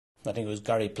I think it was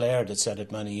Gary Player that said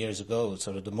it many years ago,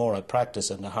 sort of the more I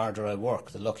practice and the harder I work,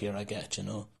 the luckier I get, you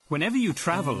know. Whenever you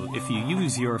travel, if you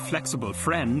use your flexible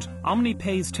friend,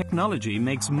 Omnipay's technology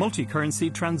makes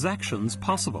multi-currency transactions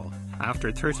possible.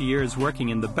 After 30 years working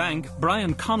in the bank,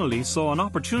 Brian Connolly saw an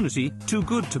opportunity too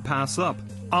good to pass up.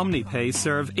 Omnipay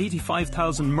serve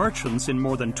 85,000 merchants in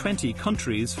more than 20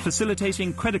 countries,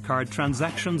 facilitating credit card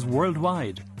transactions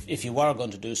worldwide. If you were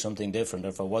going to do something different, or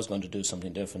if I was going to do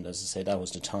something different, as I say, that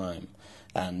was the time.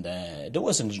 And there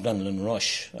was an adrenaline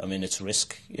rush. I mean, it's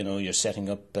risk. You know, you're setting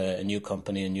up a new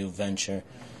company, a new venture.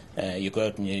 You go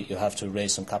out and you have to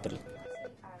raise some capital.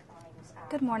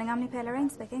 Good morning, Omnipay, Lorraine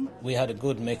speaking. We had a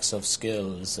good mix of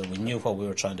skills, and we knew what we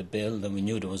were trying to build, and we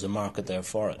knew there was a market there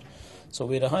for it. So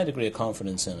we had a high degree of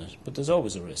confidence in it. But there's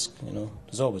always a risk, you know.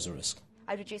 There's always a risk.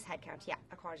 I'd reduce headcount, yeah,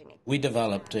 accordingly. We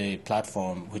developed a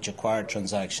platform which acquired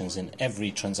transactions in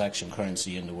every transaction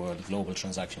currency in the world, global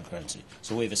transaction currency.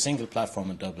 So we have a single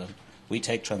platform in Dublin. We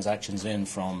take transactions in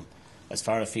from as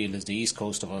far afield as the east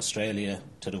coast of Australia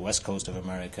to the west coast of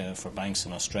America, for banks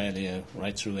in Australia,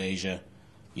 right through Asia,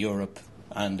 Europe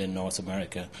and in North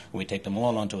America. We take them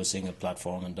all onto a single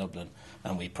platform in Dublin,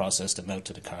 and we process them out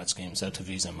to the card schemes, out to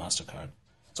Visa and MasterCard.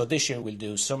 So this year we'll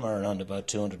do somewhere around about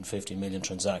 250 million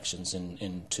transactions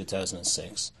in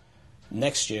 2006.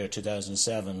 Next year,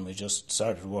 2007, we just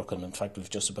started working. In fact, we've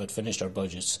just about finished our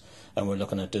budgets, and we're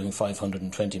looking at doing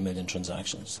 520 million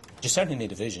transactions. You certainly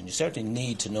need a vision. You certainly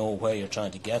need to know where you're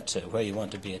trying to get to, where you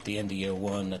want to be at the end of year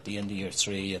 1, at the end of year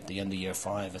 3, at the end of year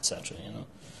 5, etc. You know,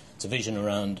 it's a vision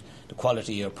around the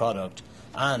quality of your product,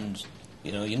 and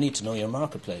you know, you need to know your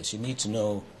marketplace. You need to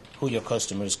know who your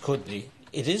customers could be.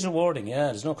 It is rewarding, yeah.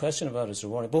 There's no question about it. It's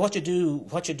rewarding. But what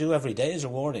you do every day is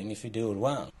rewarding if you do it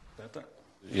well.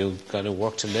 You've got to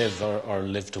work to live or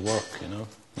live to work, you know.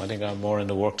 I think I'm more in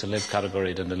the work to live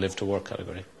category than the live to work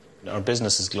category. Our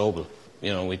business is global.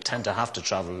 You know, we tend to have to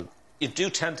travel. You do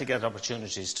tend to get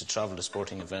opportunities to travel to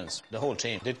sporting events. The whole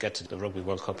team did get to the Rugby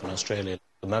World Cup in Australia.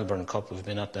 The Melbourne Cup we've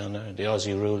been at down there, the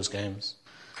Aussie Rules games.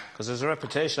 Because there's a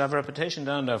reputation, I have a reputation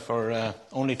down there for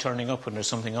only turning up when there's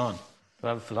something on. We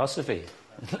have a philosophy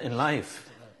in life.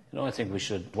 You know, I think we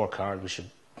should work hard, we should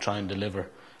try and deliver.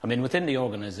 I mean, within the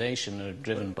organisation, they're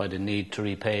driven by the need to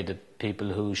repay the people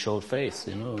who showed faith,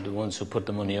 you know, the ones who put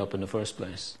the money up in the first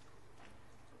place.